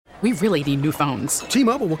We really need new phones.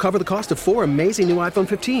 T-Mobile will cover the cost of 4 amazing new iPhone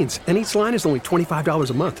 15s, and each line is only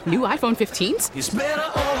 $25 a month. New iPhone 15s? It's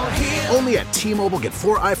better over here. Only at T-Mobile, get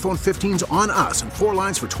 4 iPhone 15s on us and 4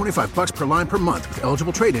 lines for $25 per line per month with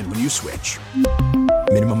eligible trade-in when you switch.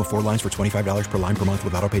 Minimum of 4 lines for $25 per line per month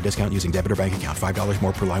with autopay discount using debit or bank account. $5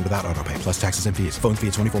 more per line without autopay, plus taxes and fees. Phone fee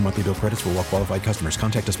at 24 monthly bill credits for well-qualified customers.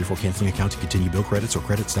 Contact us before canceling account to continue bill credits or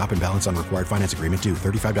credit stop and balance on required finance agreement due.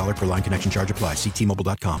 $35 per line connection charge applies. See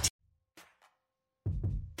T-Mobile.com.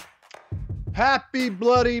 Happy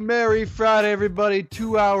Bloody Mary Friday, everybody.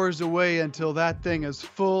 2 hours away until that thing is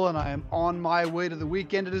full, and I am on my way to the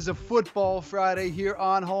weekend. It is a football Friday here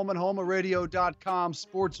on Home and HomeRadio.com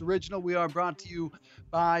Sports Original. We are brought to you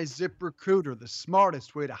by ZipRecruiter, the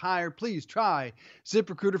smartest way to hire. Please try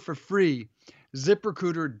ZipRecruiter for free.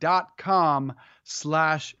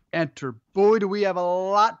 ZipRecruiter.com/enter. Boy, do we have a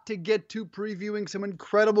lot to get to, previewing some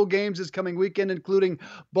incredible games this coming weekend, including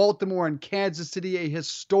Baltimore and Kansas City, a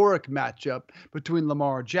historic matchup between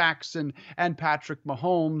Lamar Jackson and Patrick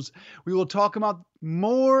Mahomes. We will talk about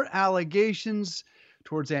more allegations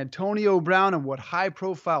towards Antonio Brown and what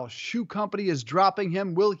high-profile shoe company is dropping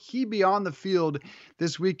him. Will he be on the field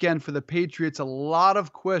this weekend for the Patriots? A lot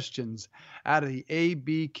of questions out of the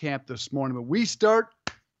AB camp this morning. But we start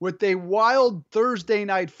with a wild Thursday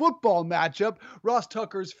night football matchup, Ross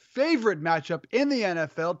Tucker's favorite matchup in the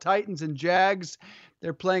NFL, Titans and Jags.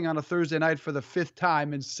 They're playing on a Thursday night for the 5th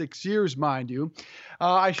time in 6 years, mind you.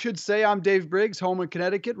 I should say I'm Dave Briggs, home in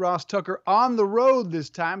Connecticut. Ross Tucker on the road this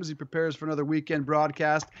time as he prepares for another weekend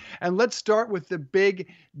broadcast. And let's start with the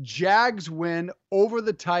big Jags win over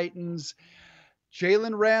the Titans.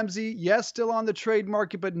 Jalen Ramsey, yes, still on the trade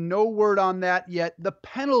market, but no word on that yet. The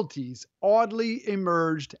penalties oddly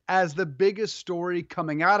emerged as the biggest story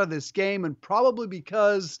coming out of this game, and probably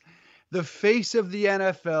because the face of the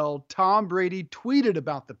NFL, Tom Brady, tweeted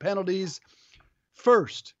about the penalties.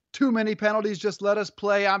 First, too many penalties, just let us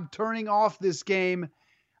play. I'm turning off this game.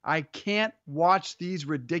 I can't watch these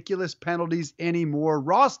ridiculous penalties anymore.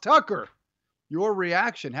 Ross Tucker, your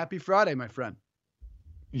reaction. Happy Friday, my friend.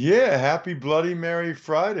 Yeah, happy Bloody Mary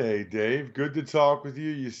Friday, Dave. Good to talk with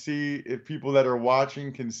you. You see, if people that are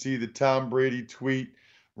watching can see the Tom Brady tweet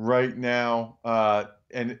right now.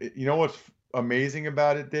 And you know what's amazing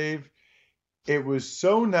about it, Dave? It was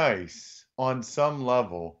so nice on some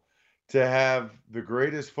level to have the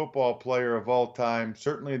greatest football player of all time,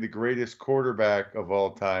 certainly the greatest quarterback of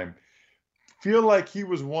all time, feel like he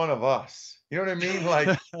was one of us. You know what I mean?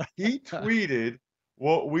 Like he tweeted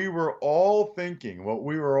what we were all thinking, what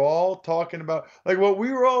we were all talking about, like what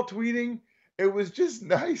we were all tweeting. It was just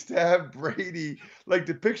nice to have Brady, like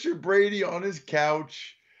to picture Brady on his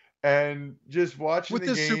couch and just watching with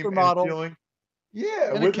the the game supermodel. and feeling,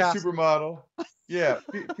 yeah, with the supermodel. Yeah,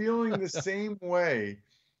 feeling the same way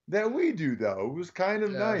that we do, though. It was kind of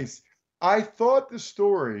nice. I thought the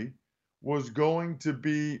story was going to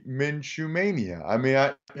be Minshew mania. I mean,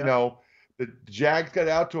 you know, the Jags got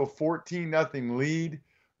out to a 14-0 lead.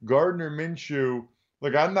 Gardner Minshew,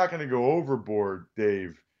 look, I'm not going to go overboard,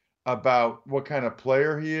 Dave, about what kind of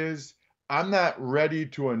player he is. I'm not ready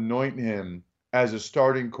to anoint him as a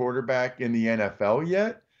starting quarterback in the NFL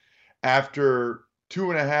yet after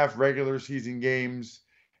 2.5 regular season games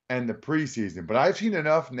and the preseason. But I've seen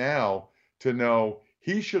enough now to know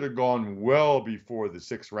he should have gone well before the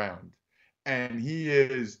 6th round. And he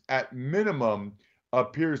is, at minimum,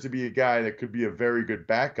 appears to be a guy that could be a very good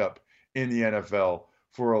backup in the NFL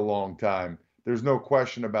for a long time. There's no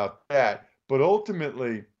question about that. But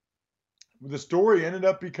ultimately, the story ended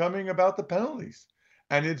up becoming about the penalties.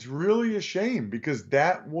 And it's really a shame because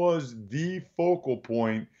that was the focal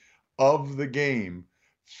point of the game.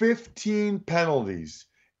 15 penalties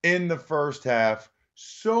in the first half,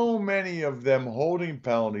 so many of them holding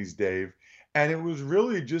penalties, Dave. And it was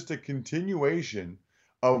really just a continuation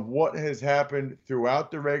of what has happened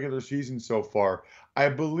throughout the regular season so far. I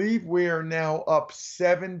believe we are now up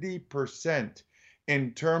 70%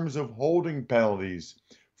 in terms of holding penalties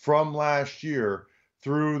from last year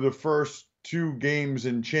through the first 2 games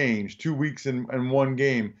and change, 2 weeks and 1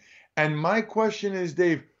 game. And my question is,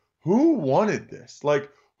 Dave, who wanted this?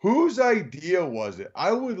 Like, whose idea was it?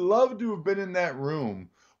 I would love to have been in that room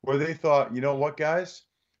where they thought, you know what, guys?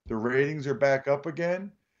 The ratings are back up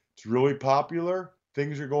again. It's really popular.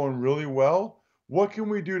 Things are going really well. What can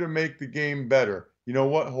we do to make the game better? You know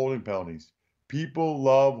what? Holding penalties. People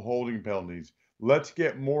love holding penalties. Let's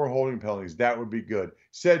get more holding penalties. That would be good.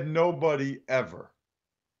 Said nobody ever.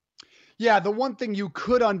 Yeah, the one thing you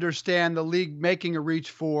could understand the league making a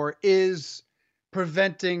reach for is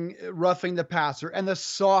preventing roughing the passer and the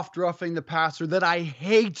soft roughing the passer that I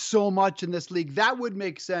hate so much in this league. That would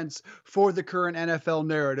make sense for the current NFL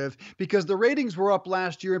narrative because the ratings were up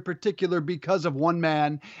last year in particular because of one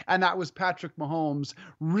man, and that was Patrick Mahomes,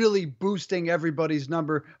 really boosting everybody's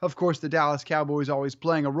number. Of course, the Dallas Cowboys always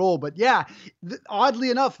playing a role, but yeah, oddly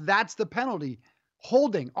enough, that's the penalty.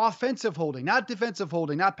 Holding, offensive holding, not defensive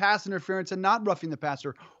holding, not pass interference, and not roughing the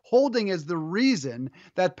passer. Holding is the reason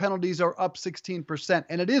that penalties are up 16%.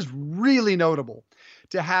 And it is really notable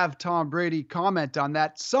to have Tom Brady comment on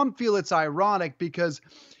that. Some feel it's ironic because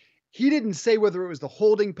he didn't say whether it was the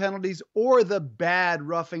holding penalties or the bad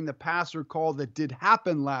roughing the passer call that did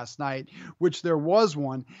happen last night, which there was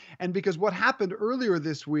one. And because what happened earlier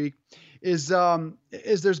this week is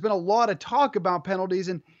there's been a lot of talk about penalties,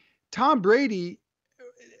 and Tom Brady,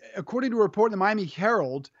 according to a report in the Miami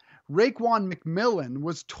Herald, Raekwon McMillan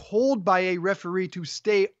was told by a referee to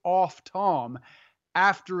stay off Tom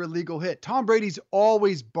after a legal hit. Tom Brady's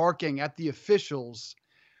always barking at the officials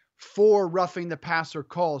for roughing the passer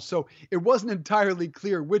calls. So it wasn't entirely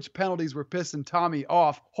clear which penalties were pissing Tommy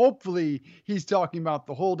off. Hopefully he's talking about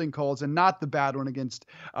the holding calls and not the bad one against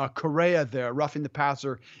Correa there, roughing the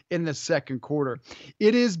passer in the second quarter.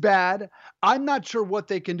 It is bad. I'm not sure what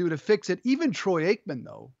they can do to fix it. Even Troy Aikman,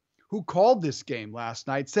 though, who called this game last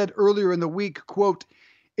night, said earlier in the week, quote,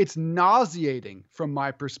 "It's nauseating from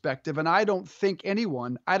my perspective, and I don't think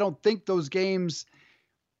those games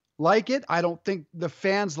like it. I don't think the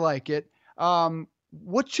fans like it.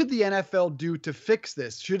 What should the NFL do to fix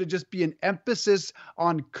this? Should it just be an emphasis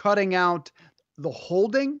on cutting out the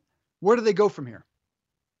holding? Where do they go from here?"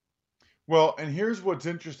 Well, and here's what's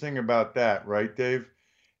interesting about that, right, Dave?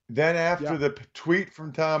 Then after the tweet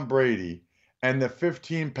from Tom Brady and the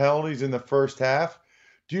 15 penalties in the first half,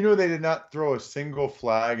 do you know they did not throw a single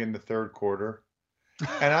flag in the third quarter?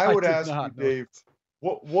 And I would ask you, Dave,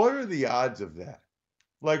 what are the odds of that?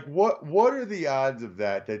 Like, what are the odds of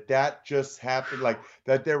that just happened? Like,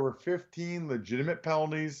 that there were 15 legitimate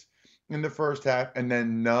penalties in the first half and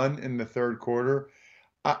then none in the third quarter?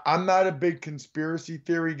 I'm not a big conspiracy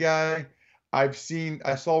theory guy. I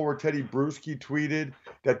saw where Teddy Bruschi tweeted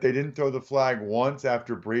that they didn't throw the flag once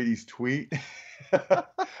after Brady's tweet. I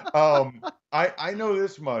know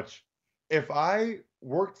this much. If I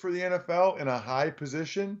worked for the NFL in a high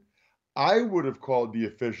position, I would have called the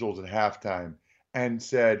officials at halftime and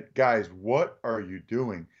said, "Guys, what are you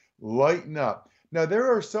doing? Lighten up." Now,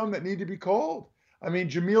 there are some that need to be called. I mean,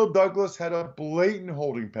 Jamil Douglas had a blatant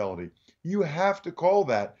holding penalty. You have to call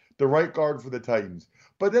that, the right guard for the Titans.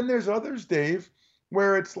 But then there's others, Dave,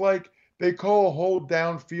 where it's like they call a hold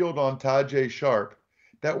downfield on Tajay Sharp.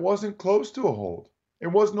 That wasn't close to a hold. It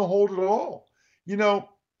wasn't a hold at all. You know,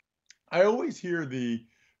 I always hear the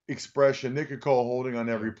expression, they could call holding on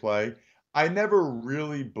every play. I never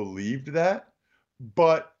really believed that.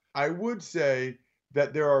 But I would say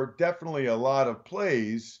that there are definitely a lot of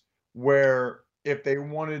plays where if they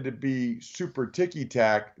wanted to be super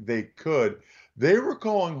ticky-tack, they could. They were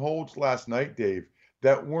calling holds last night, Dave,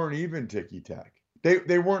 that weren't even ticky-tack.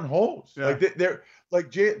 They weren't holds. Yeah. Like they're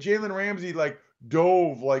like Jalen Ramsey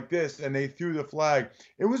dove like this and they threw the flag.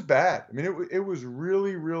 It was bad. I mean, it was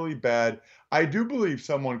really, really bad. I do believe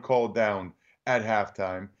someone called down at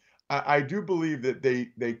halftime. I do believe that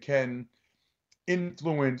they can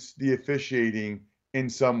influence the officiating in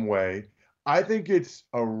some way. I think it's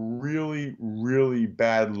a really, really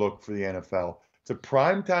bad look for the NFL. It's a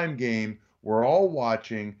primetime game. We're all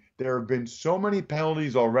watching. There have been so many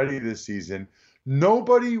penalties already this season.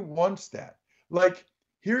 Nobody wants that. Like,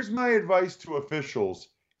 here's my advice to officials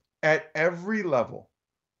at every level.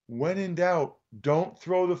 When in doubt, don't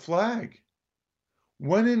throw the flag.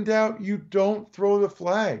 When in doubt, you don't throw the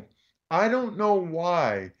flag. I don't know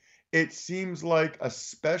why it seems like,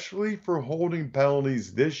 especially for holding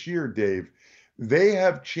penalties this year, Dave, they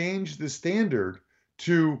have changed the standard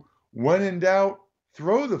to when in doubt,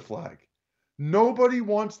 throw the flag. Nobody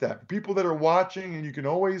wants that. People that are watching, and you can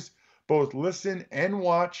always both listen and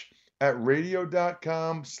watch at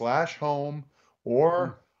radio.com/home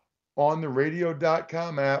or on the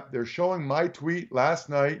radio.com app. They're showing my tweet last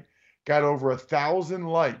night. Got over 1,000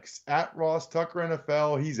 likes at Ross Tucker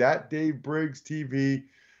NFL. He's at Dave Briggs TV.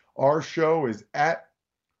 Our show is at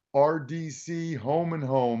RDC Home and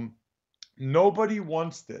Home. Nobody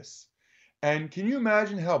wants this. And can you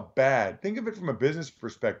imagine how bad? Think of it from a business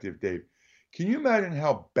perspective, Dave. Can you imagine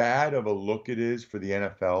how bad of a look it is for the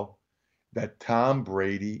NFL that Tom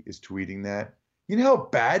Brady is tweeting that? You know how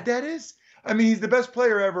bad that is? I mean, he's the best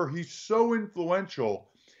player ever. He's so influential.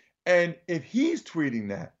 And if he's tweeting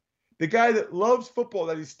that, the guy that loves football,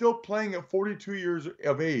 that he's still playing at 42 years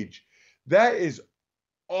of age, that is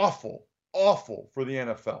awful, awful for the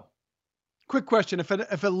NFL. Quick question.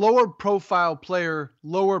 If a lower profile player,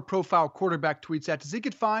 lower profile quarterback tweets that, does he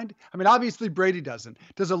get fined? I mean, obviously Brady doesn't.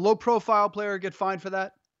 Does a low profile player get fined for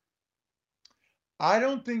that? I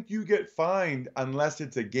don't think you get fined unless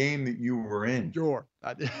it's a game that you were in. Sure.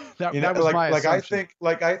 That was my assumption.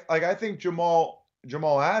 I think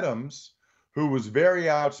Jamal Adams, who was very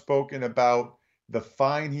outspoken about the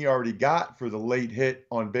fine he already got for the late hit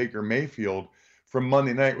on Baker Mayfield from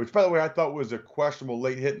Monday night, which, by the way, I thought was a questionable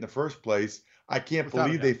late hit in the first place. I can't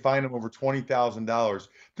believe they fined him over $20,000.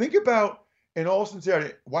 Think about, in all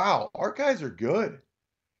sincerity, wow, our guys are good.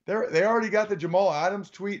 They already got the Jamal Adams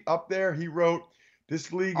tweet up there. He wrote,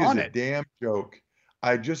 "This league is a damn joke.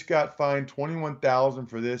 I just got fined $21,000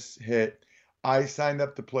 for this hit. I signed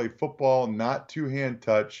up to play football, not two-hand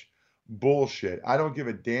touch. Bullshit. I don't give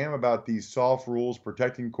a damn about these soft rules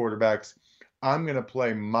protecting quarterbacks. I'm going to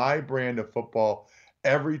play my brand of football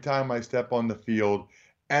every time I step on the field.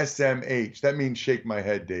 SMH." That means shake my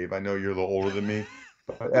head, Dave. I know you're a little older than me,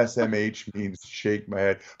 but SMH means shake my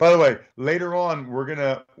head. By the way, later on, we're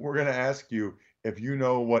gonna ask you if you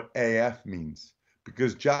know what AF means,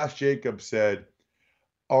 because Josh Jacobs said,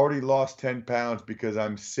 "Already lost 10 pounds because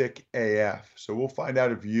I'm sick AF." So we'll find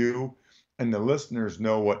out if you and the listeners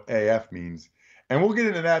know what AF means. And we'll get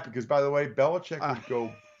into that because, by the way, Belichick would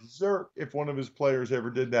go berserk if one of his players ever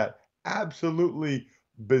did that. Absolutely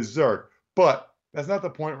berserk. But that's not the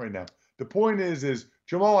point right now. The point is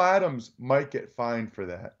Jamal Adams might get fined for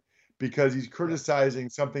that because he's criticizing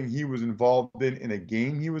something he was involved in a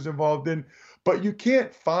game he was involved in. But you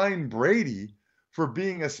can't fine Brady for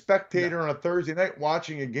being a spectator on a Thursday night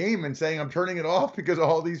watching a game and saying, "I'm turning it off because of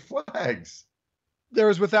all these flags." There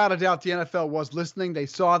is without a doubt the NFL was listening. They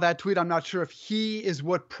saw that tweet. I'm not sure if he is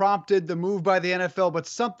what prompted the move by the NFL, but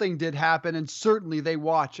something did happen, and certainly they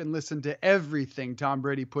watch and listen to everything Tom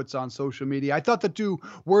Brady puts on social media. I thought the two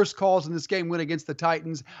worst calls in this game went against the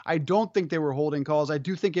Titans. I don't think they were holding calls. I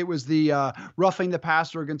do think it was the roughing the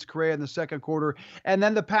passer against Correa in the second quarter, and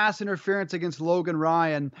then the pass interference against Logan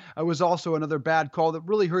Ryan was also another bad call that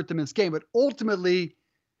really hurt them in this game. But ultimately,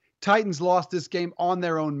 Titans lost this game on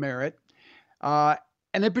their own merit.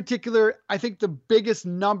 And in particular, I think the biggest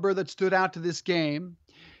number that stood out to this game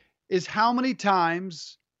is how many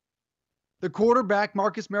times the quarterback,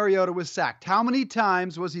 Marcus Mariota, was sacked. How many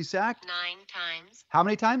times was he sacked? 9 times. How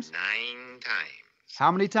many times? 9 times.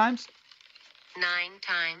 How many times? 9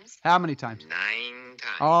 times. How many times? 9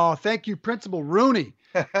 times. Oh, thank you, Principal Rooney.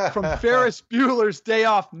 From Ferris Bueller's Day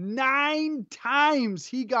Off, 9 times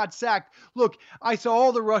he got sacked. Look, I saw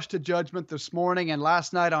all the rush to judgment this morning and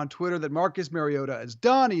last night on Twitter that Marcus Mariota is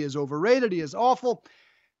done. He is overrated. He is awful.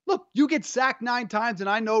 Look, you get sacked 9 times, and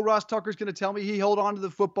I know Ross Tucker's going to tell me he held on to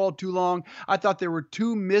the football too long. I thought there were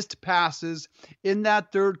 2 missed passes in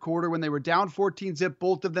that third quarter when they were down 14-zip.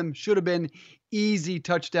 Both of them should have been easy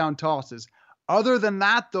touchdown tosses. Other than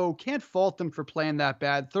that, though, can't fault them for playing that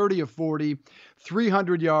bad. 30 of 40,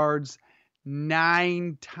 300 yards,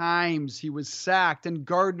 9 times he was sacked. And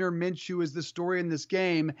Gardner Minshew is the story in this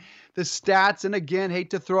game. The stats, and again,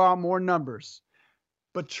 hate to throw out more numbers,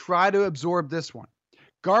 but try to absorb this one.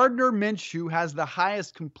 Gardner Minshew has the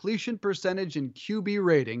highest completion percentage in QB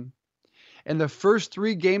rating in the first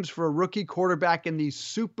 3 games for a rookie quarterback in the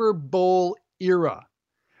Super Bowl era.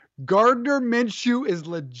 Gardner Minshew is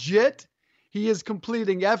legit. He is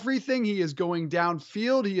completing everything. He is going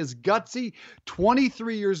downfield. He is gutsy.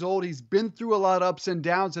 23 years old. He's been through a lot of ups and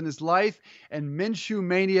downs in his life, and Minshew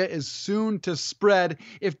mania is soon to spread.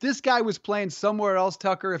 If this guy was playing somewhere else,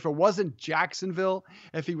 Tucker, if it wasn't Jacksonville,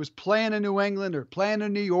 if he was playing in New England or playing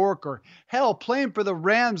in New York or, hell, playing for the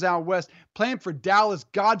Rams out west, playing for Dallas,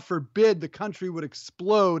 God forbid, the country would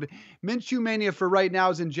explode. Minshew mania for right now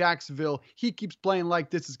is in Jacksonville. He keeps playing like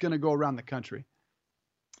this is going to go around the country.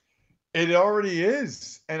 It already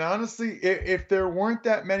is. And honestly, if there weren't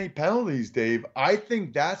that many penalties, Dave, I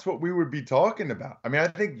think that's what we would be talking about. I mean, I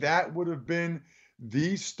think that would have been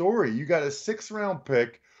the story. You got a 6th-round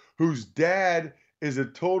pick whose dad is a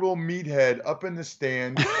total meathead up in the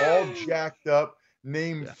stands, all jacked up,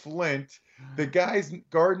 named Flint. The guy's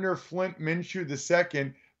Gardner Flint Minshew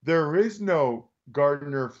II. There is no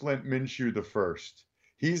Gardner Flint Minshew I.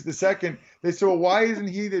 He's the second. They said, well, why isn't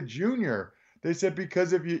he the junior? They said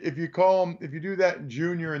because if you call him, if you do that in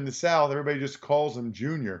junior in the South, everybody just calls him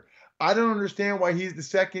junior. I don't understand why he's the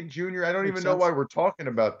second junior. I don't even know why we're talking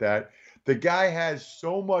about that. The guy has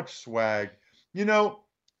so much swag. You know,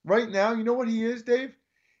 right now, you know what he is, Dave?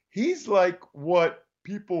 He's like what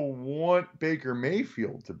people want Baker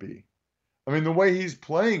Mayfield to be. I mean, the way he's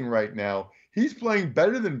playing right now, he's playing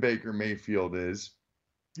better than Baker Mayfield is.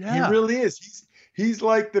 Yeah. He really is. He's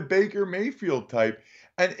like the Baker Mayfield type.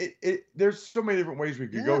 And there's so many different ways we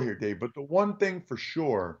could go here, Dave. But the one thing for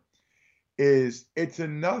sure is it's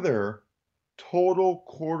another total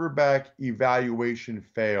quarterback evaluation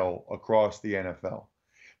fail across the NFL.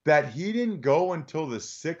 That he didn't go until the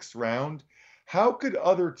 6th round. How could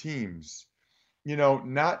other teams,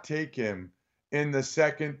 not take him in the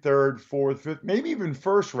 2nd, 3rd, 4th, 5th, maybe even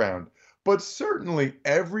 1st round? But certainly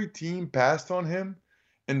every team passed on him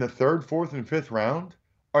in the 3rd, 4th, and 5th round.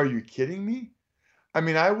 Are you kidding me? I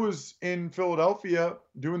mean, I was in Philadelphia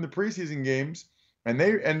doing the preseason games, and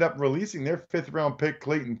they end up releasing their 5th round pick,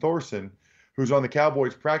 Clayton Thorson, who's on the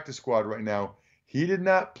Cowboys practice squad right now. He did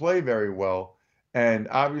not play very well. And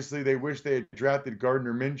obviously they wish they had drafted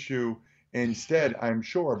Gardner Minshew instead, I'm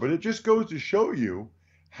sure. But it just goes to show you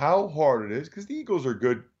how hard it is, because the Eagles are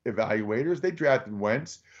good evaluators. They drafted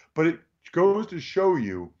Wentz. But it goes to show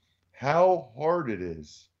you how hard it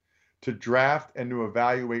is to draft and to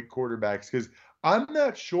evaluate quarterbacks. Because I'm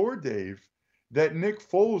not sure, Dave, that Nick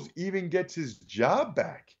Foles even gets his job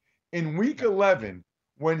back. In Week 11,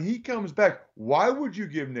 when he comes back, why would you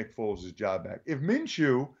give Nick Foles his job back? If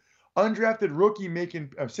Minshew, undrafted rookie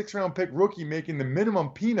making a 6th-round pick rookie making the minimum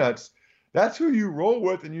peanuts, that's who you roll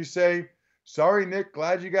with, and you say, sorry, Nick,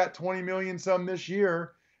 glad you got 20 million some this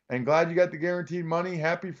year, and glad you got the guaranteed money,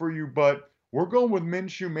 happy for you, but we're going with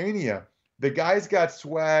Minshew Mania. The guy's got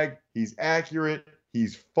swag, he's accurate,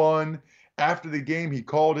 he's fun. After the game, he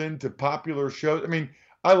called in to popular shows. I mean,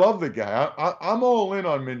 I love the guy. I'm all in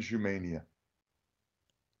on Minshew Mania.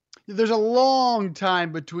 There's a long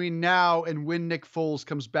time between now and when Nick Foles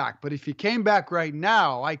comes back. But if he came back right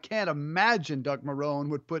now, I can't imagine Doug Marrone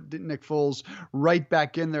would put Nick Foles right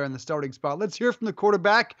back in there in the starting spot. Let's hear from the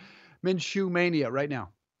quarterback, Minshew Mania, right now.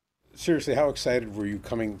 Seriously, how excited were you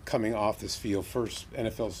coming off this field? First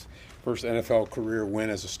NFL career win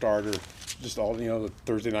as a starter, just all, the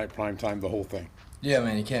Thursday night primetime, the whole thing. Yeah,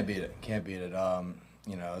 man, you can't beat it. It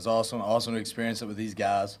was awesome to experience it with these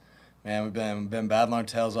guys. Man, we've been battling our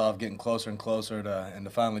tails off, getting closer and closer to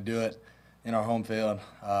finally do it in our home field.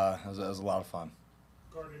 It was a lot of fun.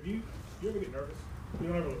 Gardner, do you ever get nervous? You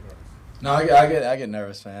don't ever look nervous. No, I get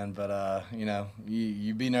nervous, man. But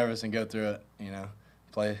you be nervous and go through it. You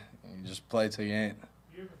just play till you ain't.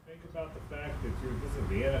 Do you ever think about the fact that this is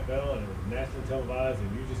the NFL and it was nationally televised,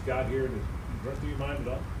 and you just got here to run through your mind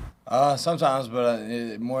at all? Sometimes,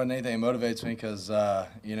 but more than anything, it motivates me because a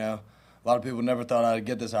lot of people never thought I'd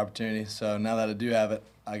get this opportunity, so now that I do have it,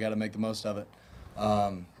 I got to make the most of it.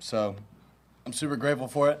 So I'm super grateful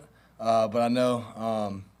for it, but I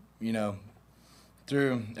know,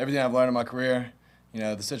 through everything I've learned in my career,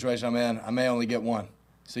 the situation I'm in, I may only get one,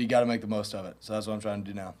 so you got to make the most of it. So that's what I'm trying to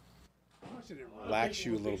do now. How much did it relax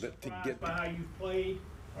you a little bit to get by how you played?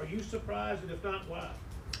 Are you surprised, and if not, why?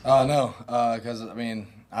 No, because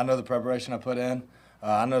I know the preparation I put in.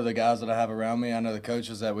 I know the guys that I have around me. I know the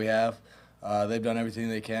coaches that we have. They've done everything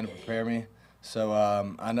they can to prepare me. So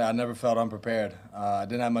I never felt unprepared. I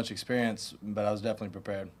didn't have much experience, but I was definitely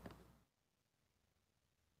prepared.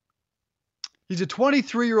 He's a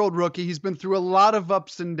 23-year-old rookie. He's been through a lot of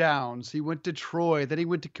ups and downs. He went to Troy, then he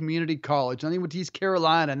went to community college, then he went to East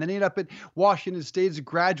Carolina, and then he ended up at Washington State as a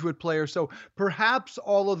graduate player. So perhaps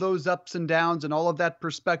all of those ups and downs and all of that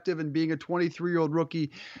perspective and being a 23-year-old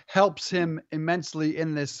rookie helps him immensely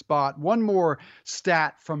in this spot. One more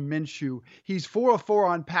stat from Minshew. He's 4 of 4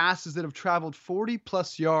 on passes that have traveled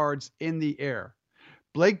 40-plus yards in the air.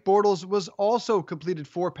 Blake Bortles was also completed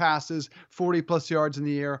 4 passes, 40-plus yards in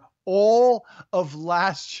the air, all of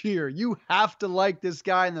last year. You have to like this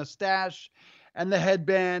guy in the stash and the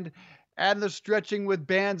headband and the stretching with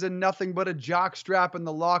bands and nothing but a jock strap in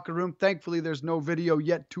the locker room. Thankfully, there's no video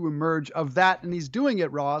yet to emerge of that, and he's doing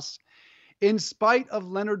it, Ross, in spite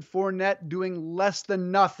of Leonard Fournette doing less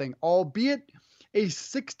than nothing, albeit a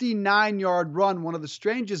 69-yard run, one of the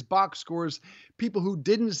strangest box scores people who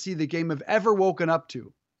didn't see the game have ever woken up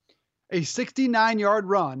to. A 69-yard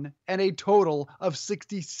run and a total of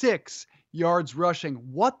 66 yards rushing.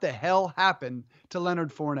 What the hell happened to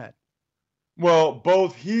Leonard Fournette? Well,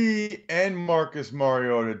 both he and Marcus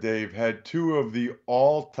Mariota, Dave, had 2 of the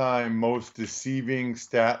all-time most deceiving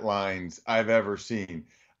stat lines I've ever seen.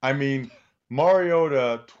 I mean,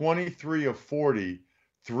 Mariota, 23 of 40,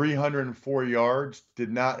 304 yards,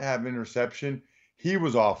 did not have interception. He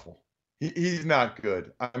was awful. He's not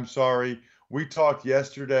good. I'm sorry. We talked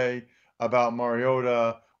yesterday about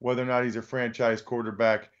Mariota, whether or not he's a franchise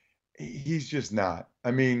quarterback. He's just not.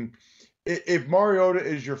 I mean, if Mariota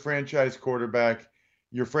is your franchise quarterback,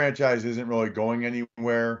 your franchise isn't really going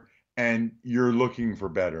anywhere, and you're looking for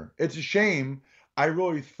better. It's a shame. I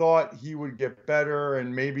really thought he would get better,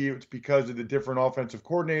 and maybe it's because of the different offensive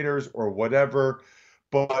coordinators or whatever.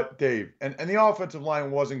 But Dave, and the offensive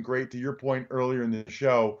line wasn't great, to your point earlier in the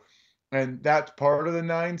show, and that's part of the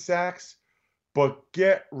 9 sacks. But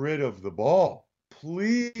get rid of the ball.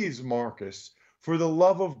 Please, Marcus, for the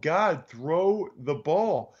love of God, throw the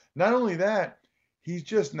ball. Not only that, he's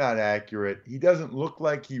just not accurate. He doesn't look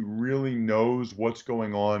like he really knows what's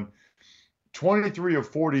going on. 23 of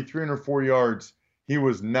 40, 304 yards. He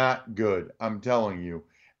was not good, I'm telling you.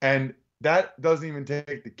 And that doesn't even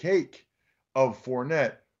take the cake of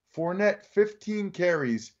Fournette. Fournette, 15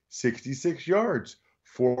 carries, 66 yards,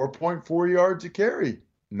 4.4 yards a carry.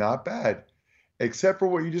 Not bad. Except for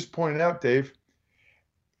what you just pointed out, Dave.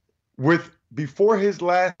 Before his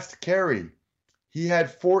last carry, he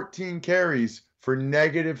had 14 carries for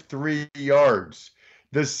 -3 yards.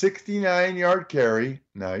 The 69-yard carry,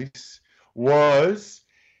 nice, was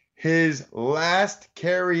his last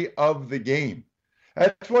carry of the game.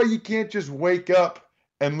 That's why you can't just wake up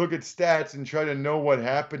and look at stats and try to know what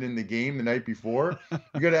happened in the game the night before.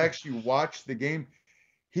 You got to actually watch the game.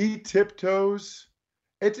 He tiptoes.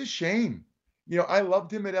 It's a shame. I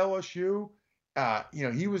loved him at LSU.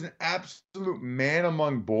 He was an absolute man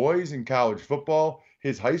among boys in college football.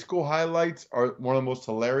 His high school highlights are one of the most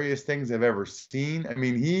hilarious things I've ever seen. I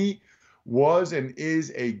mean, he was and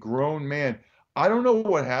is a grown man. I don't know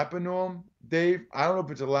what happened to him, Dave. I don't know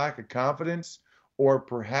if it's a lack of confidence or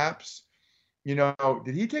perhaps,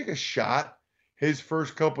 did he take a shot his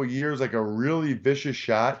first couple years, like a really vicious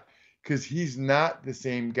shot? Because he's not the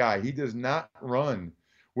same guy. He does not run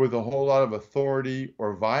with a whole lot of authority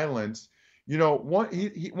or violence.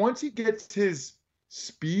 Once he gets his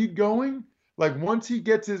speed going, like once he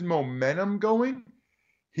gets his momentum going,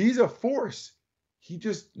 he's a force. He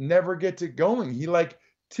just never gets it going. He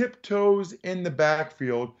tiptoes in the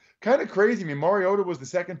backfield. Kind of crazy. I mean, Mariota was the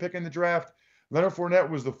 2nd pick in the draft. Leonard Fournette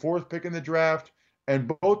was the 4th pick in the draft. And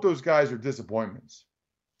both those guys are disappointments.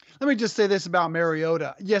 Let me just say this about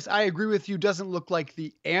Mariota. Yes, I agree with you. Doesn't look like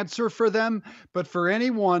the answer for them. But for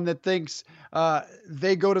anyone that thinks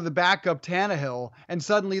they go to the backup Tannehill and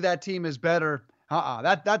suddenly that team is better,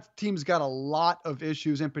 that team's got a lot of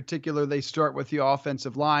issues. In particular, they start with the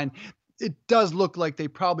offensive line. It does look like they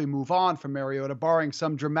probably move on from Mariota, barring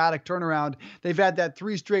some dramatic turnaround. They've had that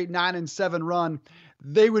 3 straight 9-7 run.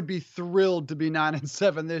 They would be thrilled to be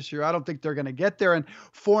 9-7 this year. I don't think they're going to get there. And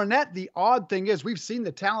Fournette, the odd thing is, we've seen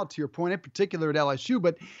the talent, to your point, in particular at LSU,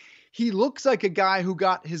 but he looks like a guy who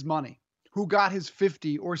got his money, who got his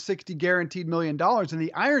 50 or 60 guaranteed $1 million. And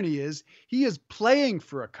the irony is, he is playing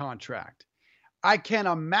for a contract. I can't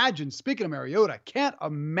imagine, speaking of Mariota, can't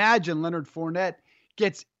imagine Leonard Fournette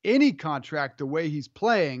gets any contract the way he's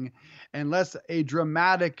playing unless a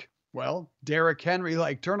dramatic, Derrick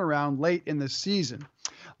Henry-like turnaround late in the season.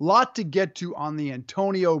 Lot to get to on the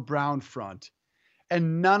Antonio Brown front,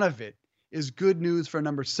 and none of it is good news for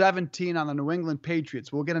number 17 on the New England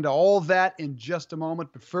Patriots. We'll get into all that in just a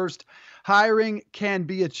moment, but first, hiring can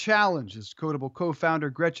be a challenge, as Codable co-founder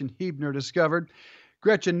Gretchen Huebner discovered.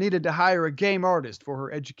 Gretchen needed to hire a game artist for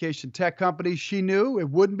her education tech company. She knew it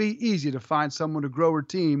wouldn't be easy to find someone to grow her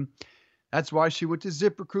team. That's why she went to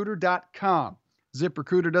ZipRecruiter.com.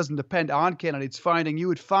 ZipRecruiter doesn't depend on candidates finding you.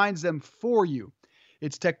 It finds them for you.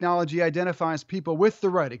 Its technology identifies people with the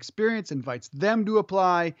right experience, invites them to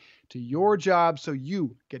apply to your job so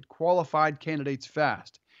you get qualified candidates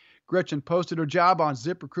fast. Gretchen posted her job on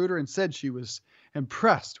ZipRecruiter and said she was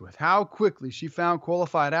impressed with how quickly she found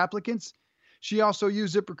qualified applicants. She also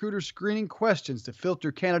used ZipRecruiter's screening questions to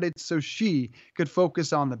filter candidates so she could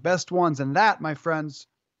focus on the best ones. And that, my friends,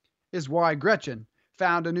 is why Gretchen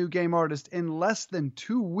found a new game artist in less than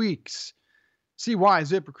 2 weeks. See why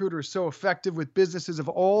ZipRecruiter is so effective with businesses of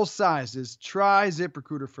all sizes. Try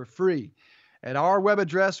ZipRecruiter for free. At our web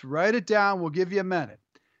address, write it down. We'll give you a minute.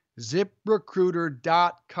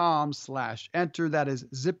 ZipRecruiter.com/enter. That is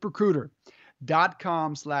ZipRecruiter.com/ENTER.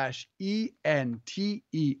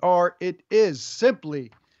 It is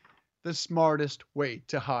simply the smartest way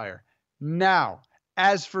to hire. Now,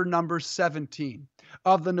 as for number 17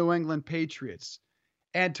 of the New England Patriots,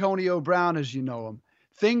 Antonio Brown, as you know him,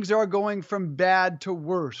 things are going from bad to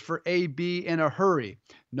worse for AB in a hurry.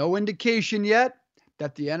 No indication yet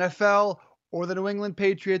that the NFL or the New England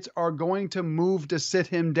Patriots are going to move to sit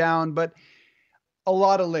him down, but a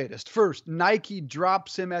lot of latest. First, Nike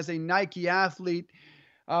drops him as a Nike athlete.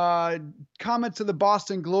 Comments of the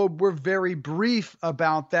Boston Globe were very brief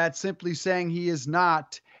about that, simply saying he is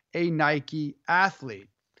not a Nike athlete.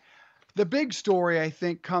 The big story, I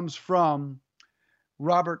think, comes from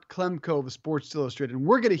Robert Klemko of Sports Illustrated. And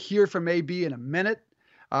we're going to hear from AB in a minute.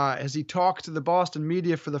 as he talks to the Boston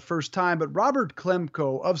media for the first time. But Robert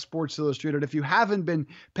Klemko of Sports Illustrated, if you haven't been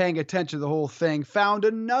paying attention to the whole thing, found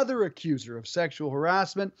another accuser of sexual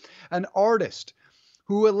harassment, an artist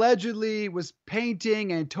who allegedly was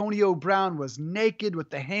painting Antonio Brown was naked with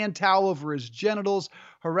the hand towel over his genitals,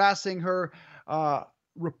 harassing her,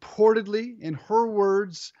 reportedly, in her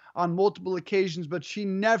words, on multiple occasions, but she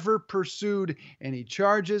never pursued any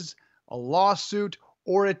charges, a lawsuit,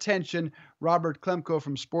 or attention. Robert Klemko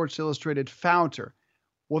from Sports Illustrated found her.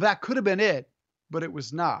 Well, that could have been it, but it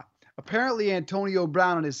was not. Apparently, Antonio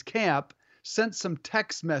Brown and his camp sent some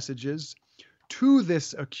text messages to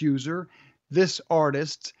this accuser, this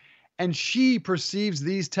artist, and she perceives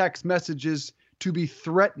these text messages to be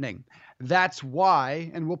threatening. That's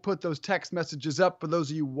why, and we'll put those text messages up for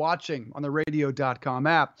those of you watching on the radio.com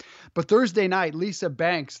app. But Thursday night, Lisa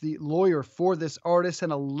Banks, the lawyer for this artist,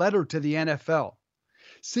 sent a letter to the NFL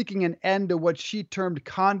seeking an end to what she termed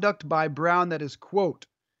conduct by Brown that is, quote,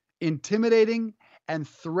 intimidating and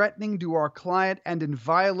threatening to our client and in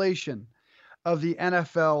violation of the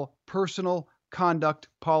NFL personal conduct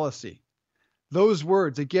policy. Those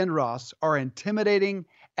words, again, Ross, are intimidating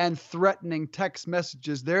and threatening text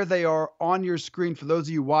messages. There they are on your screen for those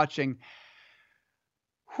of you watching.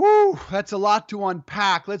 Whew, that's a lot to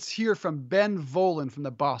unpack. Let's hear from Ben Volin from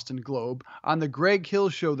the Boston Globe on the Greg Hill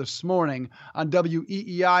Show this morning on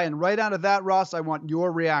WEEI. And right out of that, Ross, I want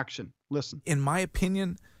your reaction. Listen. In my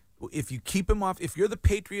opinion, if you keep him off, if you're the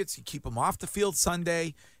Patriots, you keep him off the field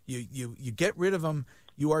Sunday, you get rid of him,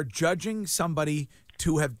 you are judging somebody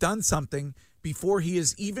to have done something before he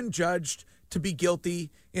is even judged to be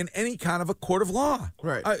guilty in any kind of a court of law,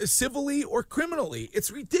 right? Civilly or criminally.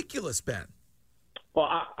 It's ridiculous, Ben. Well,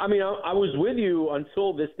 I mean, I was with you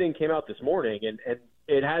until this thing came out this morning, and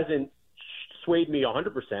it hasn't swayed me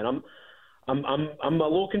 100%. I'm a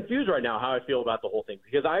little confused right now how I feel about the whole thing,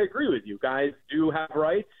 because I agree with you. Guys do have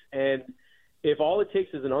rights, and if all it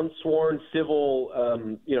takes is an unsworn civil,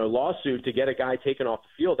 lawsuit to get a guy taken off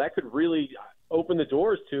the field, that could really open the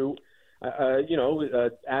doors to,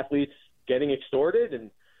 athletes getting extorted, and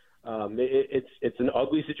it's an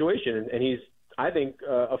ugly situation, and he's, I think,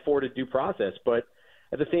 afforded due process. But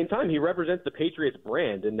at the same time, he represents the Patriots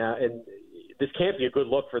brand, and this can't be a good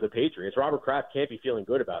look for the Patriots. Robert Kraft can't be feeling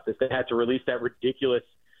good about this. They had to release that ridiculous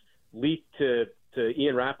leak to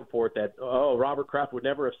Ian Rappaport that, Robert Kraft would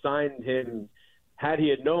never have signed him had he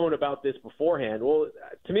had known about this beforehand. Well,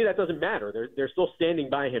 to me, that doesn't matter. They're still standing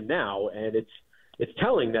by him now, and it's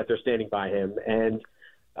telling that they're standing by him. And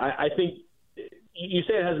I think you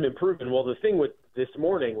say it hasn't been proven. Well, the thing with this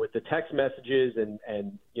morning with the text messages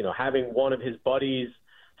and having one of his buddies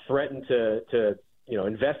threaten to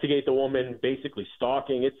investigate the woman, basically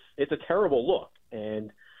stalking, it's a terrible look.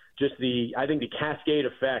 And just I think the cascade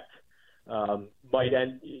effect might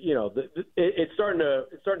end. It's starting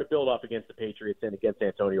to build up against the Patriots and against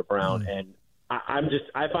Antonio Brown. And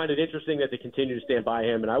I find it interesting that they continue to stand by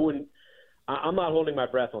him. And I'm not holding my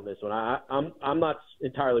breath on this one. I'm not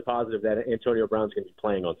entirely positive that Antonio Brown's going to be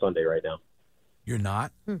playing on Sunday right now. You're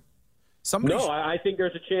not? I think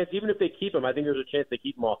there's a chance, even if they keep him, I think there's a chance they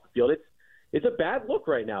keep him off the field. It's a bad look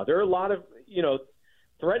right now. There are a lot of,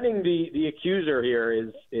 threatening the accuser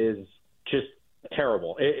here is just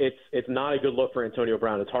terrible. It's not a good look for Antonio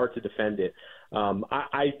Brown. It's hard to defend it.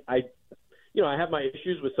 I have my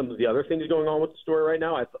issues with some of the other things going on with the story right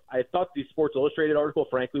now. I thought the Sports Illustrated article,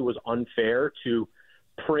 frankly, was unfair to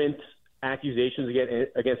print accusations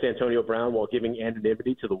against Antonio Brown while giving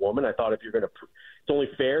anonymity to the woman. I thought it's only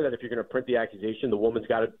fair that if you're going to print the accusation, the woman's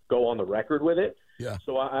got to go on the record with it. Yeah.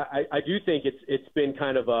 So I do think it's been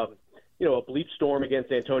kind of a bleep storm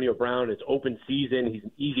against Antonio Brown. It's open season. He's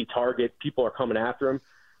an easy target. People are coming after him.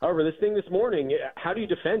 However, this thing this morning, how do you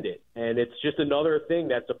defend it? And it's just another thing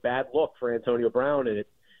that's a bad look for Antonio Brown, and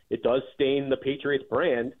it does stain the Patriots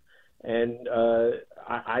brand. And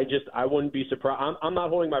I wouldn't be surprised. I'm not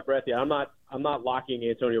holding my breath yet. I'm not locking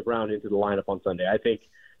Antonio Brown into the lineup on Sunday. I think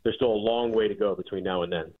there's still a long way to go between now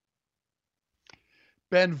and then.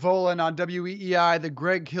 Ben Volin on WEEI, the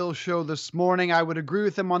Greg Hill Show this morning. I would agree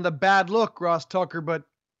with him on the bad look, Ross Tucker, but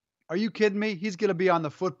are you kidding me? He's going to be on the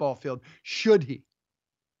football field. Should he?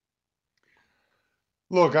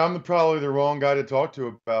 Look, I'm probably the wrong guy to talk to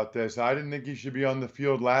about this. I didn't think he should be on the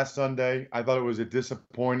field last Sunday. I thought it was a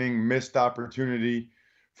disappointing, missed opportunity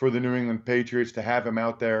for the New England Patriots to have him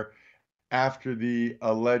out there after the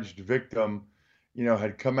alleged victim,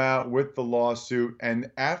 had come out with the lawsuit.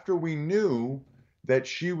 And after we knew that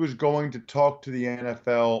she was going to talk to the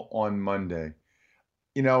NFL on Monday.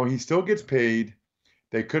 He still gets paid.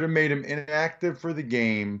 They could have made him inactive for the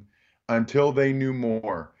game until they knew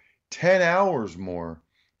more. 10 hours more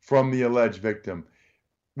from the alleged victim.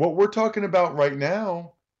 What we're talking about right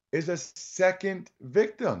now is a second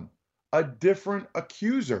victim, a different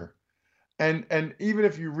accuser. And even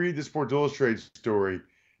if you read the Sports Illustrated story,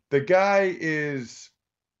 the guy is,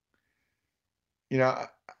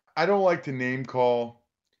 I don't like to name call.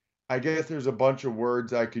 I guess there's a bunch of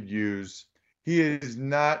words I could use. He is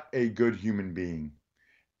not a good human being.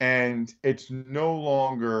 And it's no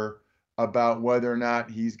longer about whether or not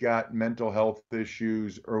he's got mental health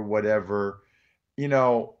issues or whatever.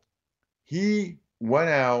 He went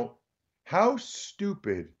out. How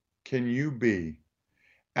stupid can you be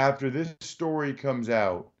after this story comes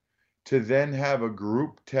out to then have a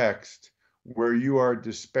group text where you are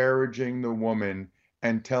disparaging the woman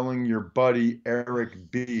and telling your buddy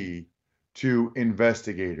Eric B to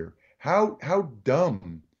investigate her? How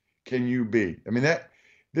dumb can you be? I mean,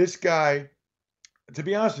 this guy, to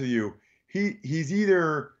be honest with you, he's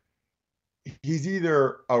either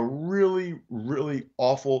a really, really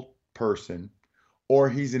awful person, or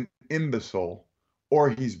he's an imbecile, or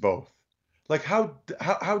he's both. Like,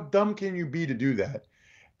 how dumb can you be to do that?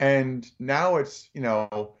 And now it's,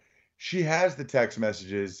 she has the text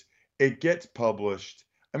messages. It gets published.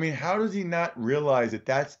 I mean, how does he not realize that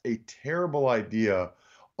that's a terrible idea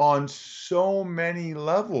on so many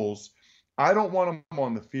levels? I don't want him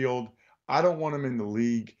on the field. I don't want him in the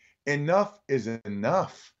league. Enough is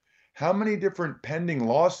enough. How many different pending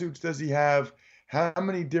lawsuits does he have? How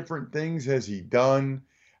many different things has he done?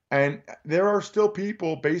 And there are still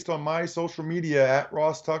people, based on my social media at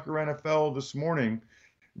Ross Tucker NFL this morning,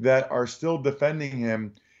 that are still defending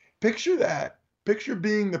him. Picture that. Picture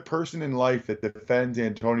being the person in life that defends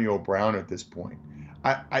Antonio Brown at this point.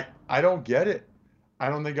 I don't get it. I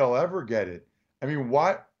don't think I'll ever get it. I mean,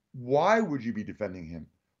 why would you be defending him?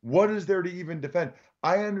 What is there to even defend?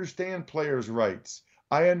 I understand players' rights.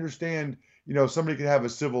 I understand, somebody could have a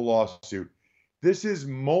civil lawsuit. This is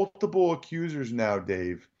multiple accusers now,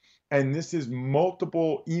 Dave. And this is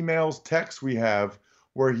multiple emails, texts we have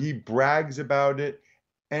where he brags about it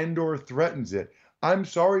and or threatens it. I'm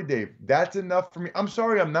sorry, Dave. That's enough for me. I'm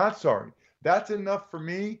sorry. I'm not sorry. That's enough for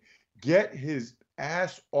me. Get his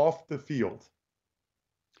ass off the field.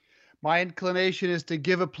 My inclination is to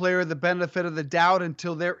give a player the benefit of the doubt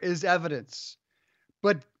until there is evidence.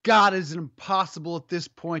 But God, is it impossible at this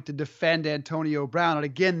point to defend Antonio Brown. And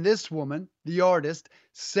again, this woman, the artist,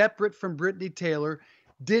 separate from Brittany Taylor,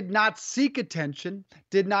 did not seek attention,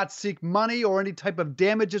 did not seek money or any type of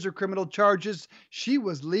damages or criminal charges. She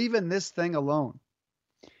was leaving this thing alone.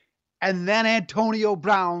 And then Antonio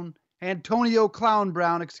Clown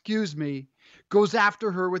Brown, goes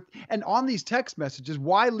after her with, and on these text messages,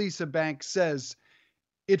 why Lisa Banks says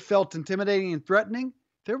it felt intimidating and threatening,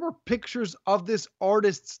 there were pictures of this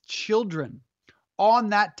artist's children on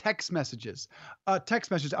that text messages.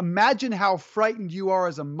 Imagine how frightened you are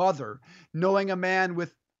as a mother, knowing a man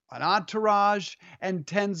with an entourage and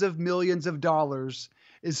tens of millions of dollars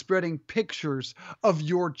is spreading pictures of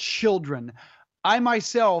your children. I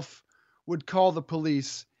myself would call the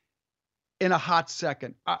police in a hot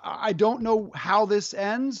second. I don't know how this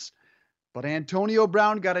ends, but Antonio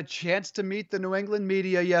Brown got a chance to meet the New England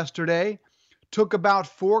media yesterday, took about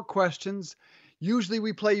 4 questions. Usually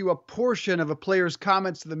we play you a portion of a player's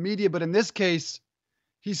comments to the media, but in this case,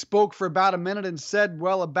 he spoke for about a minute and said,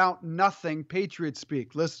 well, about nothing. Patriot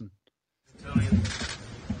speak. Listen. Tony,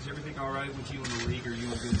 is everything all right with you in the league? Are you in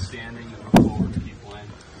good standing and look forward to keep playing?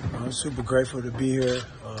 I'm super grateful to be here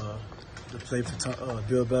to play for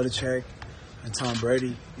Bill Belichick and Tom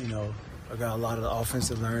Brady. I got a lot of the offense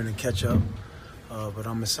to learn and catch up, but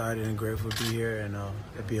I'm excited and grateful to be here and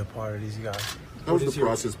to be a part of these guys. How's the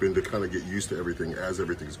process been to kind of get used to everything as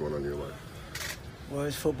everything's going on in your life? Well,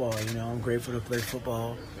 it's football, I'm grateful to play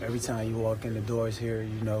football. Every time you walk in the doors here,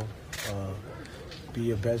 be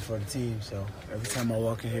your best for the team. So every time I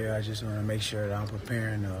walk in here, I just want to make sure that I'm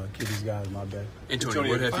preparing to give these guys my best. Antonio,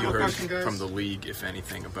 what have you heard from the league, if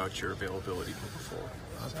anything, about your availability moving forward?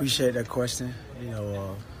 I appreciate that question.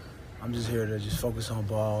 I'm just here to just focus on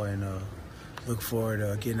ball and look forward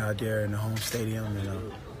to getting out there in the home stadium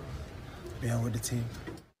and being with the team.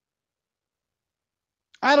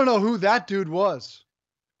 I don't know who that dude was.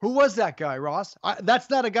 Who was that guy, Ross? That's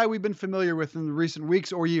not a guy we've been familiar with in the recent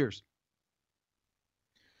weeks or years.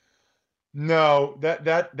 No,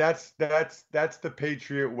 that's the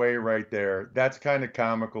Patriot way right there. That's kind of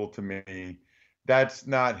comical to me. That's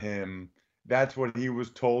not him. That's what he was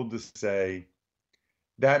told to say.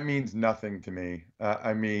 That means nothing to me.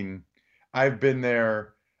 I mean, I've been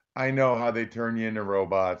there. I know how they turn you into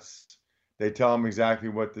robots. They tell him exactly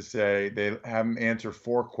what to say. They have him answer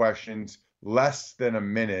 4 questions, less than a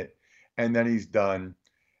minute, and then he's done.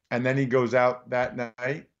 and then he goes out that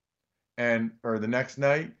night or the next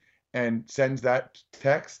night and sends that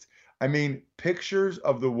text. I mean, pictures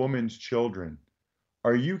of the woman's children.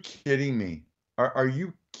 Are you kidding me? Are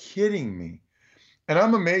you kidding me? And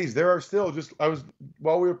I'm amazed. There are still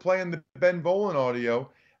while we were playing the Ben Volin audio,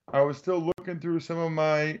 I was still looking through some of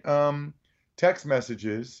my text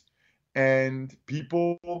messages, and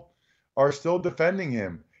people are still defending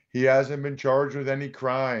him. He hasn't been charged with any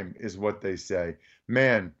crime, is what they say.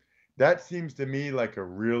 Man, that seems to me like a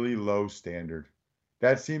really low standard.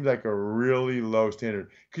 That seems like a really low standard.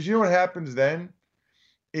 Because you know what happens then?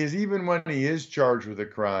 Is even when he is charged with a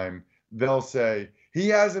crime, they'll say he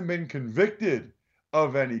hasn't been convicted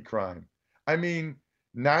of any crime. I mean,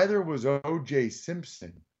 neither was O.J.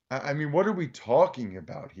 Simpson. I mean, what are we talking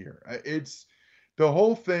about here? The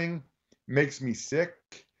whole thing makes me sick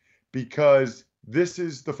because this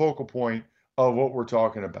is the focal point of what we're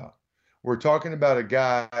talking about. We're talking about a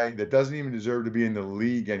guy that doesn't even deserve to be in the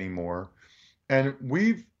league anymore. And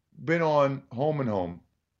we've been on Home and Home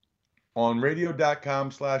on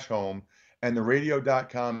radio.com/home and the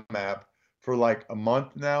radio.com app for like a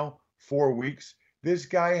month now, 4 weeks. This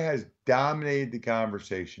guy has dominated the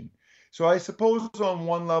conversation. So I suppose on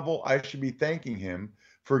one level, I should be thanking him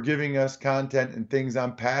for giving us content and things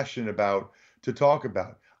I'm passionate about to talk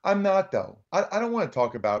about. I'm not, though. I don't want to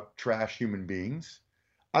talk about trash human beings.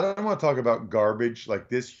 I don't want to talk about garbage like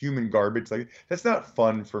this, human garbage. Like, that's not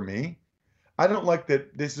fun for me. I don't like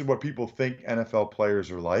that this is what people think NFL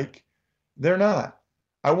players are like. They're not.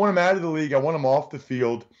 I want them out of the league. I want them off the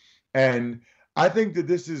field. And I think that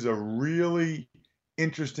this is a really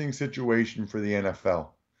interesting situation for the NFL.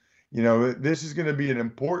 You know, this is going to be an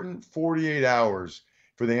important 48 hours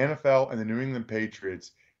for the NFL and the New England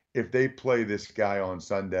Patriots if they play this guy on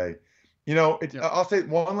Sunday. You know, I'll say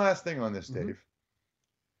one last thing on this, Dave.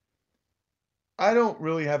 I don't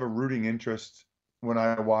really have a rooting interest when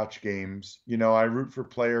I watch games. You know, I root for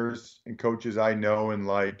players and coaches I know and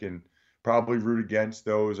like, and probably root against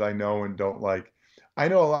those I know and don't like. I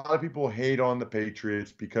know a lot of people hate on the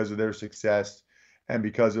Patriots because of their success and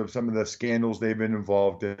because of some of the scandals they've been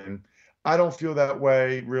involved in. I don't feel that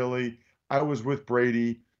way, really. I was with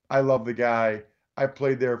Brady. I love the guy. I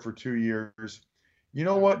played there for 2 years. You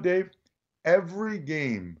know what, Dave? Every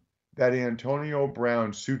game that Antonio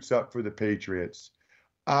Brown suits up for the Patriots,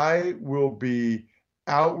 I will be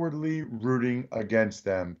outwardly rooting against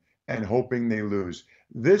them and hoping they lose.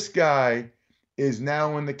 This guy is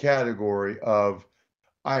now in the category of,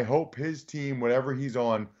 I hope his team, whatever he's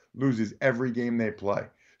on, loses every game they play.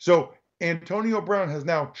 So Antonio Brown has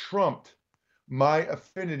now trumped my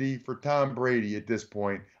affinity for Tom Brady at this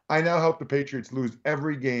point. I now hope the Patriots lose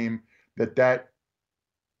every game that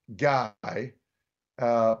guy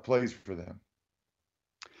plays for them.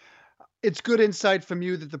 It's good insight from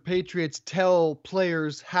you that the Patriots tell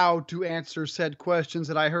players how to answer said questions.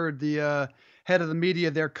 And I heard the head of the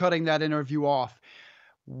media there cutting that interview off.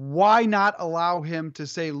 Why not allow him to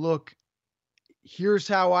say, look, here's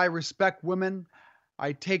how I respect women.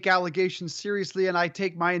 I take allegations seriously, and I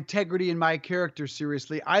take my integrity and my character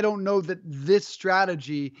seriously. I don't know that this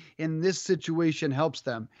strategy in this situation helps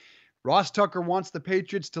them. Ross Tucker wants the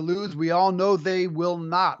Patriots to lose. We all know they will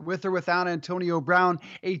not. With or without Antonio Brown,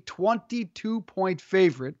 a 22-point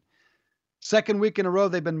favorite. Second week in a row,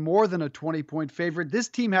 they've been more than a 20-point favorite. This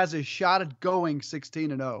team has a shot at going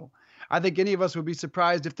 16-0. I think any of us would be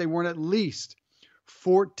surprised if they weren't at least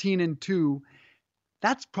 14-2.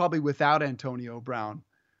 That's probably without Antonio Brown.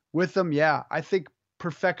 With them, yeah, I think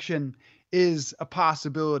perfection is a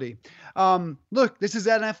possibility. Look, this is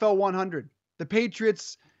NFL 100. The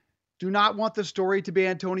Patriots do not want the story to be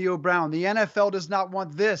Antonio Brown. The NFL does not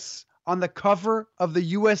want this on the cover of the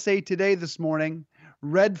USA Today this morning.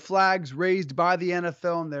 Red flags raised by the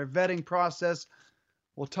NFL in their vetting process.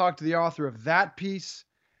 We'll talk to the author of that piece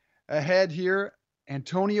ahead here.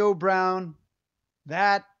 Antonio Brown,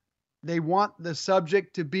 that they want the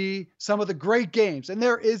subject to be some of the great games. And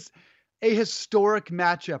there is a historic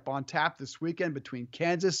matchup on tap this weekend between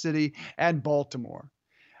Kansas City and Baltimore.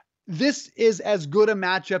 This is as good a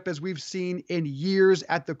matchup as we've seen in years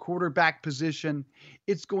at the quarterback position.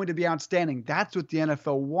 It's going to be outstanding. That's what the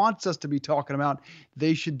NFL wants us to be talking about.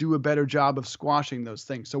 They should do a better job of squashing those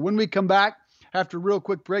things. So when we come back, after a real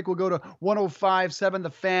quick break, we'll go to 105.7 The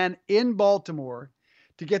Fan in Baltimore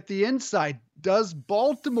to get the insight. Does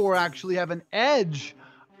Baltimore actually have an edge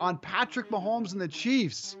on Patrick Mahomes and the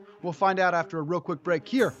Chiefs? We'll find out after a real quick break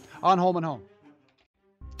here on Home and Home.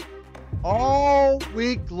 All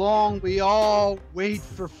week long, we all wait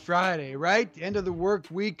for Friday, right? The end of the work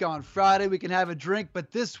week on Friday, we can have a drink.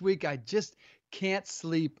 But this week, I just can't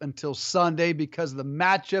sleep until Sunday because of the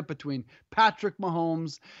matchup between Patrick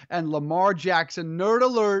Mahomes and Lamar Jackson. Nerd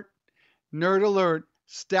alert, nerd alert.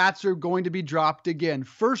 Stats are going to be dropped again.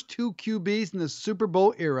 First two QBs in the Super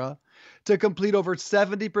Bowl era to complete over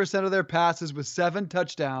 70% of their passes with 7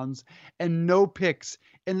 touchdowns and no picks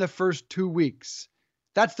in the first 2 weeks.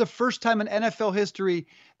 That's the first time in NFL history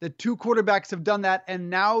that 2 quarterbacks have done that, and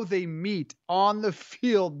now they meet on the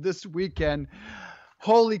field this weekend.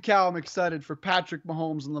 Holy cow, I'm excited for Patrick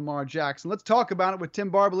Mahomes and Lamar Jackson. Let's talk about it with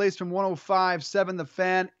Tim Barbalace from 105.7 The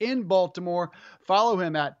Fan in Baltimore. Follow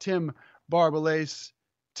him at Tim Barbalace.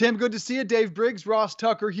 Tim, good to see you. Dave Briggs, Ross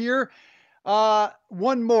Tucker here.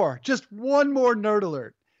 One more nerd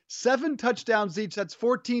alert. 7 touchdowns each. That's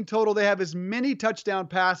 14 total. They have as many touchdown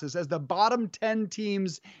passes as the bottom 10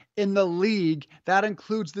 teams in the league. That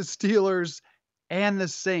includes the Steelers and the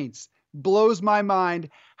Saints. Blows my mind.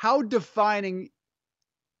 How defining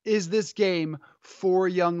is this game for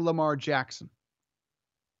young Lamar Jackson?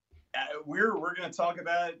 We're going to talk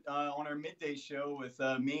about it on our midday show with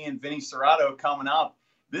me and Vinny Serrato coming up.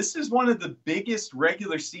 This is one of the biggest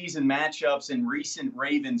regular season matchups in recent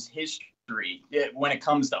Ravens history when it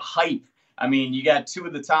comes to hype. I mean, you got 2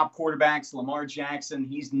 of the top quarterbacks. Lamar Jackson,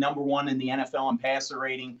 he's number 1 in the NFL in passer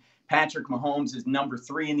rating. Patrick Mahomes is number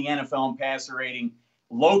 3 in the NFL in passer rating.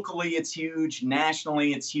 Locally, it's huge.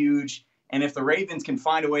 Nationally, it's huge. And if the Ravens can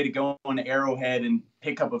find a way to go on Arrowhead and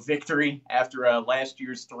pick up a victory after last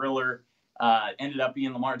year's thriller ended up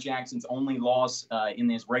being Lamar Jackson's only loss in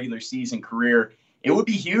his regular season career, it would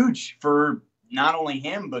be huge for not only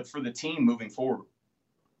him, but for the team moving forward.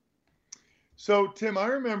 So, Tim, I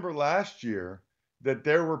remember last year that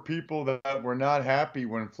there were people that were not happy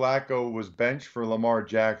when Flacco was benched for Lamar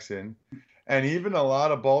Jackson, and even a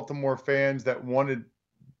lot of Baltimore fans that wanted,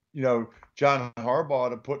 John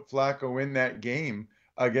Harbaugh to put Flacco in that game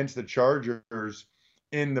against the Chargers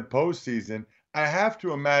in the postseason. I have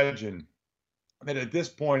to imagine that at this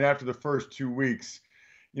point, after the first 2 weeks,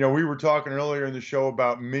 we were talking earlier in the show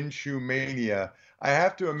about Minshew mania. I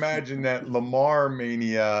have to imagine that Lamar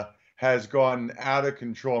mania has gone out of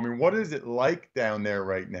control. I mean, what is it like down there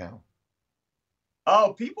right now?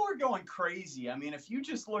 Oh, people are going crazy. I mean, if you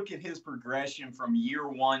just look at his progression from year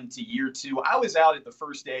 1 to year 2, I was out at the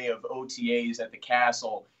first day of OTAs at the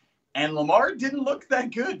Castle, and Lamar didn't look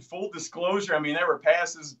that good, full disclosure. I mean, there were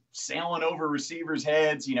passes sailing over receivers'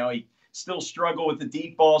 heads. He still struggled with the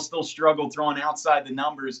deep ball, still struggled throwing outside the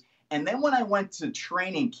numbers. And then when I went to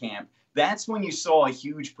training camp, that's when you saw a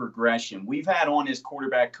huge progression. We've had on his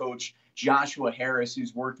quarterback coach, Joshua Harris,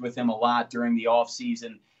 who's worked with him a lot during the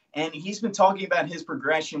offseason. And he's been talking about his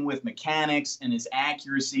progression with mechanics and his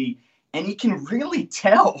accuracy. And you can really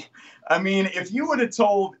tell. I mean, if you would have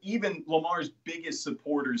told even Lamar's biggest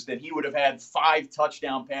supporters that he would have had 5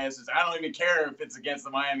 touchdown passes, I don't even care if it's against the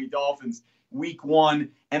Miami Dolphins, week 1,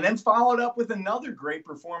 and then followed up with another great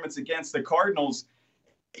performance against the Cardinals,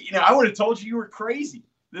 I would have told you were crazy.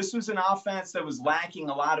 This was an offense that was lacking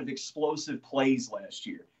a lot of explosive plays last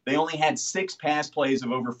year. They only had 6 pass plays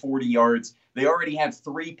of over 40 yards. They already have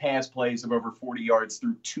 3 pass plays of over 40 yards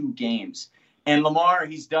through 2 games. And Lamar,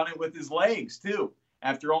 he's done it with his legs, too.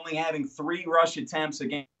 After only having 3 rush attempts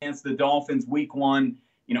against the Dolphins week 1,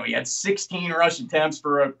 he had 16 rush attempts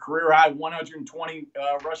for a career-high 120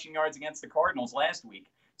 rushing yards against the Cardinals last week.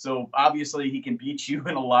 So, obviously, he can beat you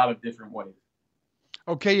in a lot of different ways.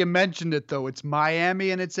 Okay, you mentioned it, though. It's Miami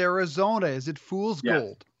and it's Arizona. Is it fool's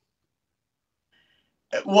gold?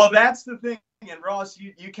 Well, that's the thing. And, Ross,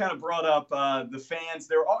 you kind of brought up the fans.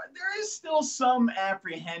 There is still some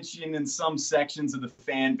apprehension in some sections of the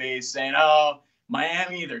fan base saying,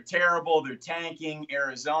 Miami, they're terrible, they're tanking.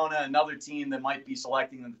 Arizona, another team that might be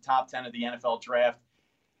selecting in the top 10 of the NFL draft.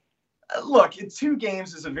 Look, 2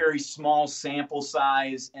 games is a very small sample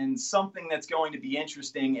size, and something that's going to be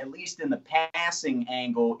interesting, at least in the passing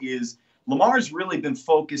angle, is Lamar's really been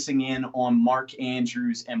focusing in on Mark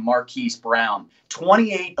Andrews and Marquise Brown.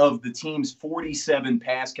 28 of the team's 47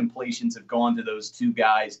 pass completions have gone to those 2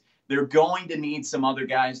 guys. They're going to need some other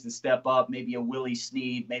guys to step up, maybe a Willie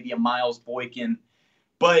Snead, maybe a Miles Boykin.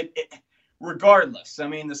 But regardless, I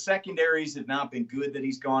mean, the secondaries have not been good that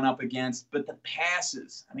he's gone up against, but the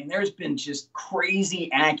passes, I mean, there's been just crazy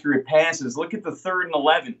accurate passes. Look at the 3rd and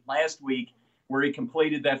 11 last week where he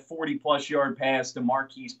completed that 40-plus yard pass to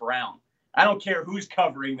Marquise Brown. I don't care who's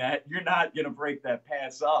covering that. You're not going to break that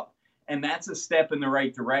pass up. And that's a step in the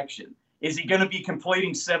right direction. Is he going to be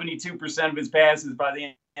completing 72% of his passes by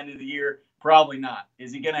the end of the year? Probably not.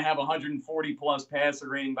 Is he going to have 140-plus passer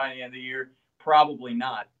rating by the end of the year? Probably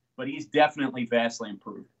not. But he's definitely vastly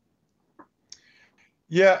improved.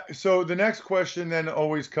 Yeah, so the next question then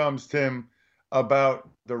always comes, Tim. about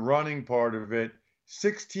the running part of it.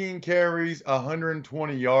 16 carries,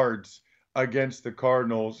 120 yards against the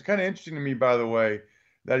Cardinals. Kind of interesting to me, by the way,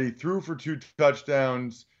 that he threw for 2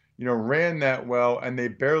 touchdowns, ran that well, and they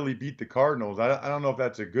barely beat the Cardinals. I don't know if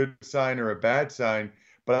that's a good sign or a bad sign,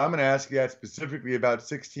 but I'm going to ask you that specifically about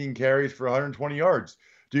 16 carries for 120 yards.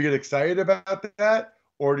 Do you get excited about that,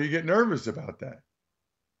 or do you get nervous about that?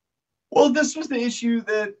 Well, this was the issue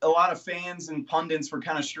that a lot of fans and pundits were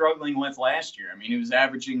kind of struggling with last year. I mean, he was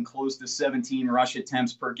averaging close to 17 rush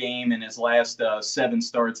attempts per game in his last 7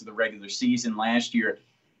 starts of the regular season last year.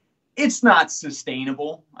 It's not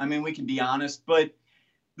sustainable. I mean, we can be honest, but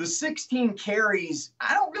the 16 carries,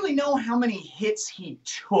 I don't really know how many hits he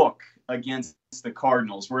took against the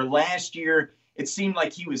Cardinals, where last year it seemed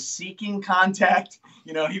like he was seeking contact.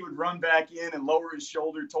 He would run back in and lower his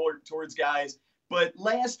shoulder towards guys. But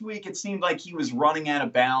last week, it seemed like he was running out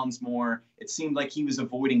of bounds more. It seemed like he was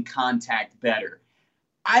avoiding contact better.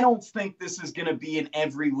 I don't think this is going to be an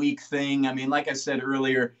every week thing. I mean, like I said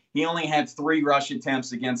earlier, he only had 3 rush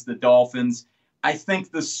attempts against the Dolphins. I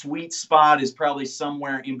think the sweet spot is probably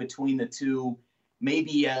somewhere in between the two.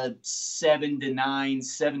 Maybe a 7 to 9,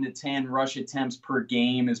 7 to 10 rush attempts per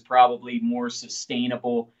game is probably more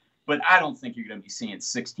sustainable. But I don't think you're going to be seeing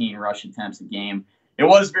 16 rush attempts a game. It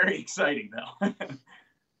was very exciting, though.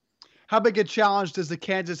 How big a challenge does the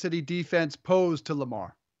Kansas City defense pose to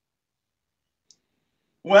Lamar?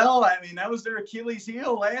 Well, I mean, that was their Achilles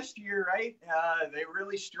heel last year, right? They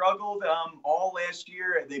really struggled all last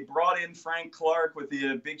year. They brought in Frank Clark with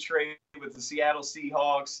the big trade with the Seattle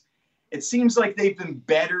Seahawks. It seems like they've been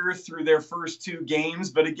better through their first 2 games.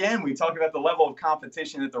 But again, we talk about the level of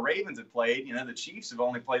competition that the Ravens have played. The Chiefs have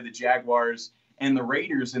only played the Jaguars and the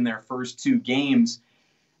Raiders in their first 2 games.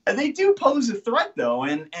 They do pose a threat, though,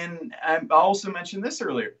 and I also mentioned this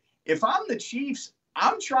earlier. If I'm the Chiefs,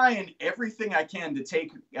 I'm trying everything I can to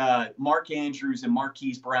take Mark Andrews and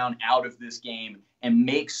Marquise Brown out of this game and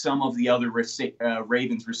make some of the other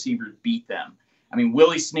Ravens receivers beat them. I mean,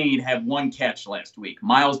 Willie Snead had 1 catch last week.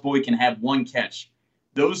 Miles Boykin had 1 catch.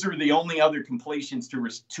 Those are the only other completions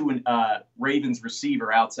to a Ravens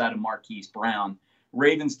receiver outside of Marquise Brown.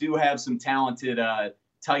 Ravens do have some talented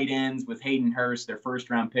tight ends with Hayden Hurst, their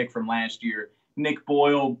first-round pick from last year. Nick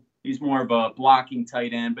Boyle, he's more of a blocking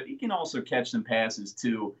tight end, but he can also catch some passes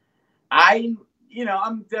too. I'm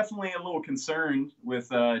definitely a little concerned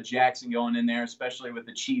with Jackson going in there, especially with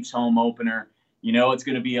the Chiefs home opener. It's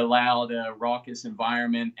going to be a loud, raucous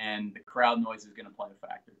environment, and the crowd noise is going to play a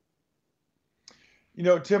factor.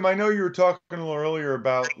 Tim, I know you were talking a little earlier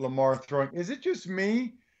about Lamar throwing. Is it just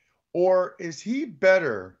me, or is he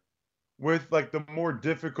better with the more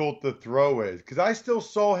difficult the throw is? Because I still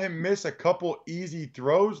saw him miss a couple easy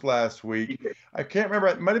throws last week. I can't remember.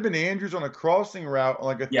 It might have been Andrews on a crossing route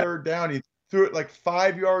on a 3rd down. He threw it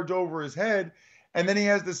 5 yards over his head. And then he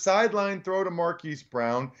has the sideline throw to Marquise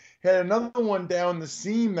Brown. He had another one down the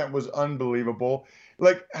seam that was unbelievable.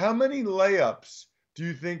 How many layups do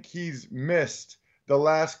you think he's missed the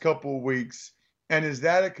last couple of weeks? And is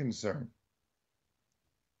that a concern?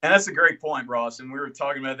 And that's a great point, Ross. And we were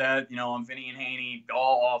talking about that, on Vinny and Haney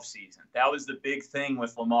all offseason. That was the big thing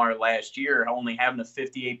with Lamar last year, only having a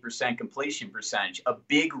 58% completion percentage. A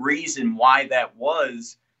big reason why that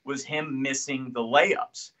was him missing the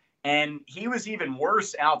layups. And he was even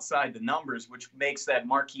worse outside the numbers, which makes that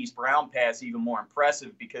Marquise Brown pass even more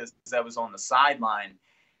impressive because that was on the sideline.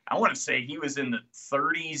 I want to say he was in the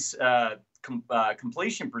 30s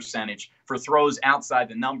completion percentage for throws outside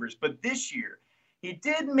the numbers. But this year, he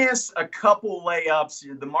did miss a couple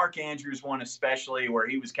layups, the Mark Andrews one especially, where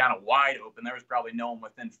he was kind of wide open. There was probably no one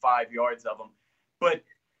within 5 yards of him. But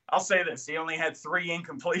I'll say this, he only had 3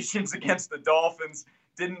 incompletions against the Dolphins,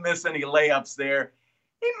 didn't miss any layups there.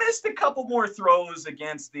 He missed a couple more throws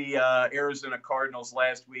against the Arizona Cardinals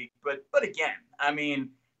last week. But again, I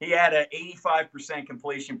mean, he had an 85%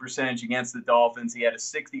 completion percentage against the Dolphins. He had a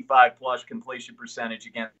 65-plus completion percentage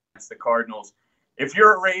against the Cardinals. If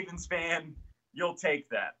you're a Ravens fan, you'll take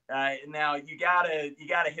that. Now you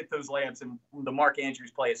gotta hit those layups, and the Mark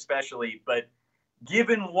Andrews play especially. But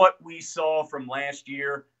given what we saw from last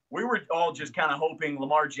year, we were all just kind of hoping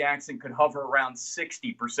Lamar Jackson could hover around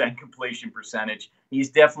 60% completion percentage.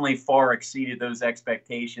 He's definitely far exceeded those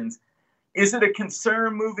expectations. Is it a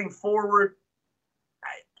concern moving forward?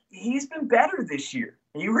 He's been better this year.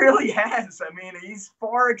 He really has. I mean, he's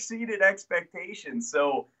far exceeded expectations.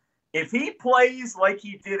 So if he plays like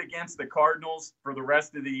he did against the Cardinals for the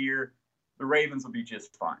rest of the year, the Ravens will be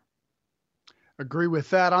just fine. Agree with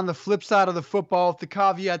that. On the flip side of the football, the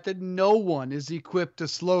caveat that no one is equipped to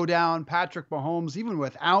slow down Patrick Mahomes, even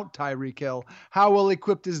without Tyreek Hill. How well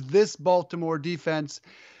equipped is this Baltimore defense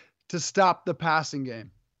to stop the passing game?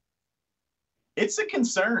 It's a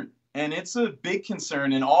concern, and it's a big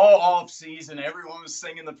concern. And all offseason, everyone was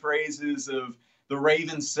singing the praises of the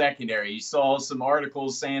Ravens secondary. You saw some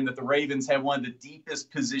articles saying that the Ravens have one of the deepest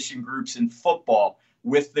position groups in football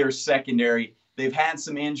with their secondary. They've had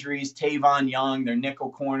some injuries. Tavon Young, their nickel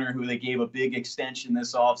corner, who they gave a big extension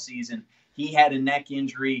this offseason, he had a neck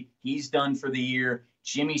injury. He's done for the year.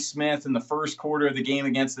 Jimmy Smith in the first quarter of the game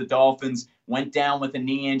against the Dolphins went down with a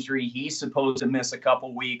knee injury. He's supposed to miss a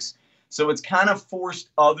couple weeks. So it's kind of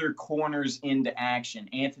forced other corners into action.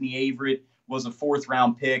 Anthony Averett was a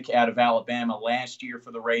fourth-round pick out of Alabama last year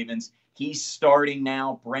for the Ravens. He's starting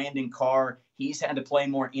now. Brandon Carr, he's had to play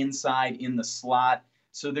more inside in the slot.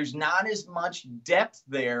 So there's not as much depth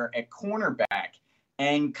there at cornerback.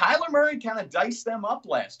 And Kyler Murray kind of diced them up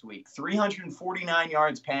last week. 349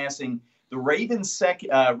 yards passing. The Ravens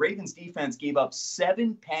defense gave up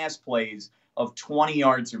 7 pass plays of 20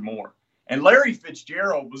 yards or more. And Larry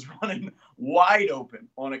Fitzgerald was running wide open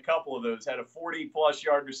on a couple of those, had a 40-plus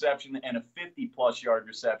yard reception and a 50-plus yard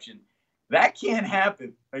reception. That can't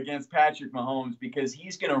happen against Patrick Mahomes because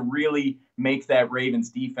he's going to really make that Ravens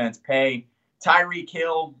defense pay. Tyreek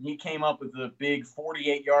Hill, he came up with a big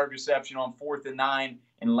 48-yard reception on 4th and 9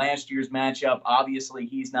 in last year's matchup. Obviously,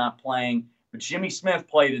 he's not playing. But Jimmy Smith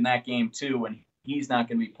played in that game, too, and he's not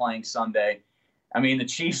going to be playing Sunday. I mean, the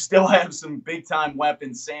Chiefs still have some big-time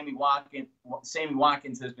weapons. Sammy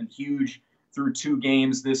Watkins has been huge through 2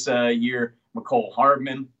 games this year. Mecole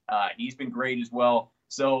Hardman, he's been great as well.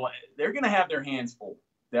 So they're going to have their hands full,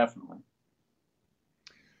 definitely.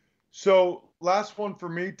 So last one for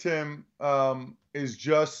me, Tim, is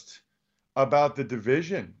just about the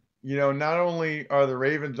division. You know, not only are the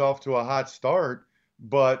Ravens off to a hot start,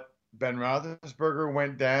 but Ben Roethlisberger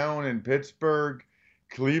went down in Pittsburgh.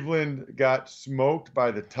 Cleveland got smoked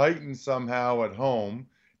by the Titans somehow at home.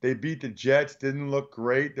 They beat the Jets, didn't look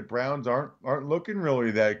great. The Browns aren't looking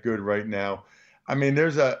really that good right now. I mean,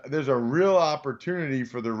 there's a real opportunity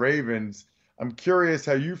for the Ravens. I'm curious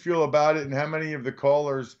how you feel about it and how many of the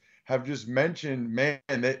callers have just mentioned, man,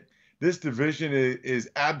 that this division is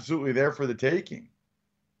absolutely there for the taking.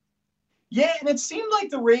 Yeah, and it seemed like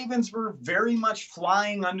the Ravens were very much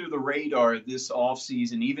flying under the radar this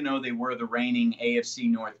offseason, even though they were the reigning AFC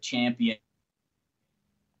North champions.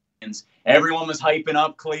 Everyone was hyping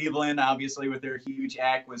up Cleveland, obviously, with their huge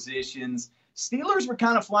acquisitions. Steelers were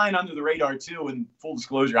kind of flying under the radar, too. And full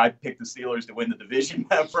disclosure, I picked the Steelers to win the division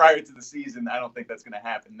prior to the season. I don't think that's going to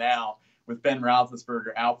happen now with Ben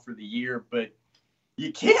Roethlisberger out for the year. But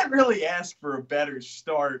you can't really ask for a better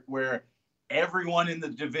start where everyone in the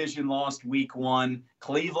division lost week 1.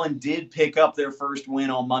 Cleveland did pick up their first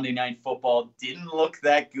win on Monday Night Football. Didn't look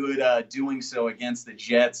that good doing so against the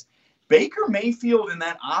Jets. Baker Mayfield and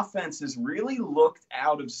that offense has really looked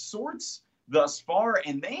out of sorts thus far,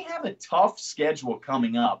 and they have a tough schedule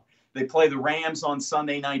coming up. They play the Rams on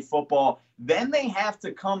Sunday Night Football. Then they have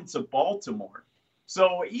to come to Baltimore.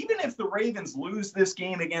 So even if the Ravens lose this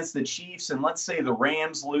game against the Chiefs, and let's say the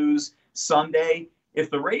Rams lose Sunday, if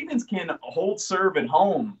the Ravens can hold serve at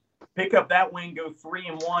home, pick up that win, go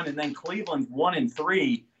 3-1, and then Cleveland's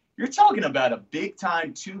 1-3, you're talking about a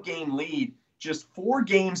big-time 2-game lead just 4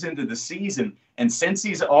 games into the season. And since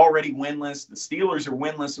he's already winless, the Steelers are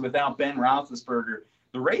winless without Ben Roethlisberger,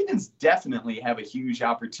 the Ravens definitely have a huge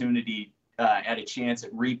opportunity at a chance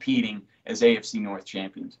at repeating as AFC North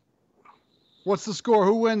champions. What's the score?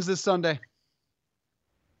 Who wins this Sunday?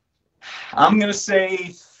 I'm going to say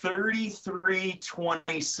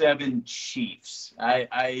 33-27 Chiefs.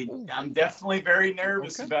 I'm definitely very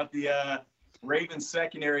nervous about the Ravens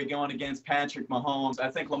secondary going against Patrick Mahomes.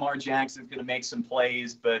 I think Lamar Jackson's going to make some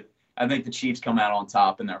plays, but I think the Chiefs come out on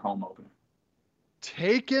top in their home opener.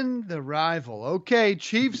 Taking the rival. Okay,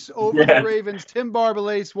 Chiefs over the Ravens. Tim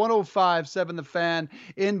Barbalace, 105.7 The Fan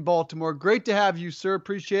in Baltimore. Great to have you, sir.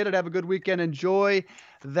 Appreciate it. Have a good weekend. Enjoy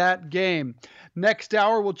that game. Next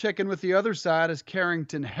hour, we'll check in with the other side as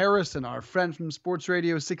Carrington Harrison, our friend from Sports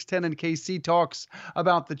Radio 610 and KC, talks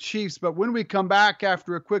about the Chiefs. But when we come back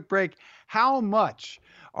after a quick break, how much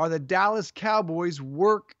are the Dallas Cowboys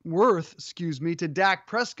worth to Dak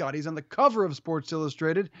Prescott? He's on the cover of Sports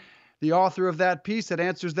Illustrated. The author of that piece that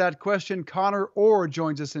answers that question, Connor Orr,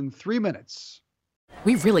 joins us in 3 minutes.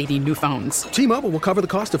 We really need new phones. T-Mobile will cover the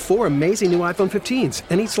cost of 4 amazing new iPhone 15s,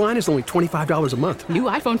 and each line is only $25 a month. New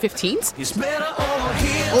iPhone 15s? It's better over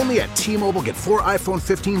here. Only at T-Mobile, get 4 iPhone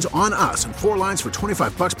 15s on us and 4 lines for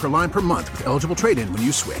 $25 per line per month with eligible trade-in when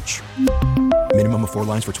you switch. Minimum of 4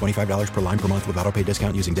 lines for $25 per line per month with autopay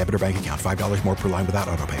discount using debit or bank account. $5 more per line without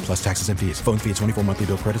autopay, plus taxes and fees. Phone fee at 24 monthly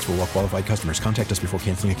bill credits for well qualified customers. Contact us before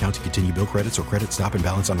canceling account to continue bill credits or credit stop and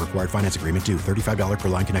balance on required finance agreement due. $35 per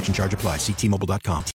line connection charge applies. See T-Mobile.com.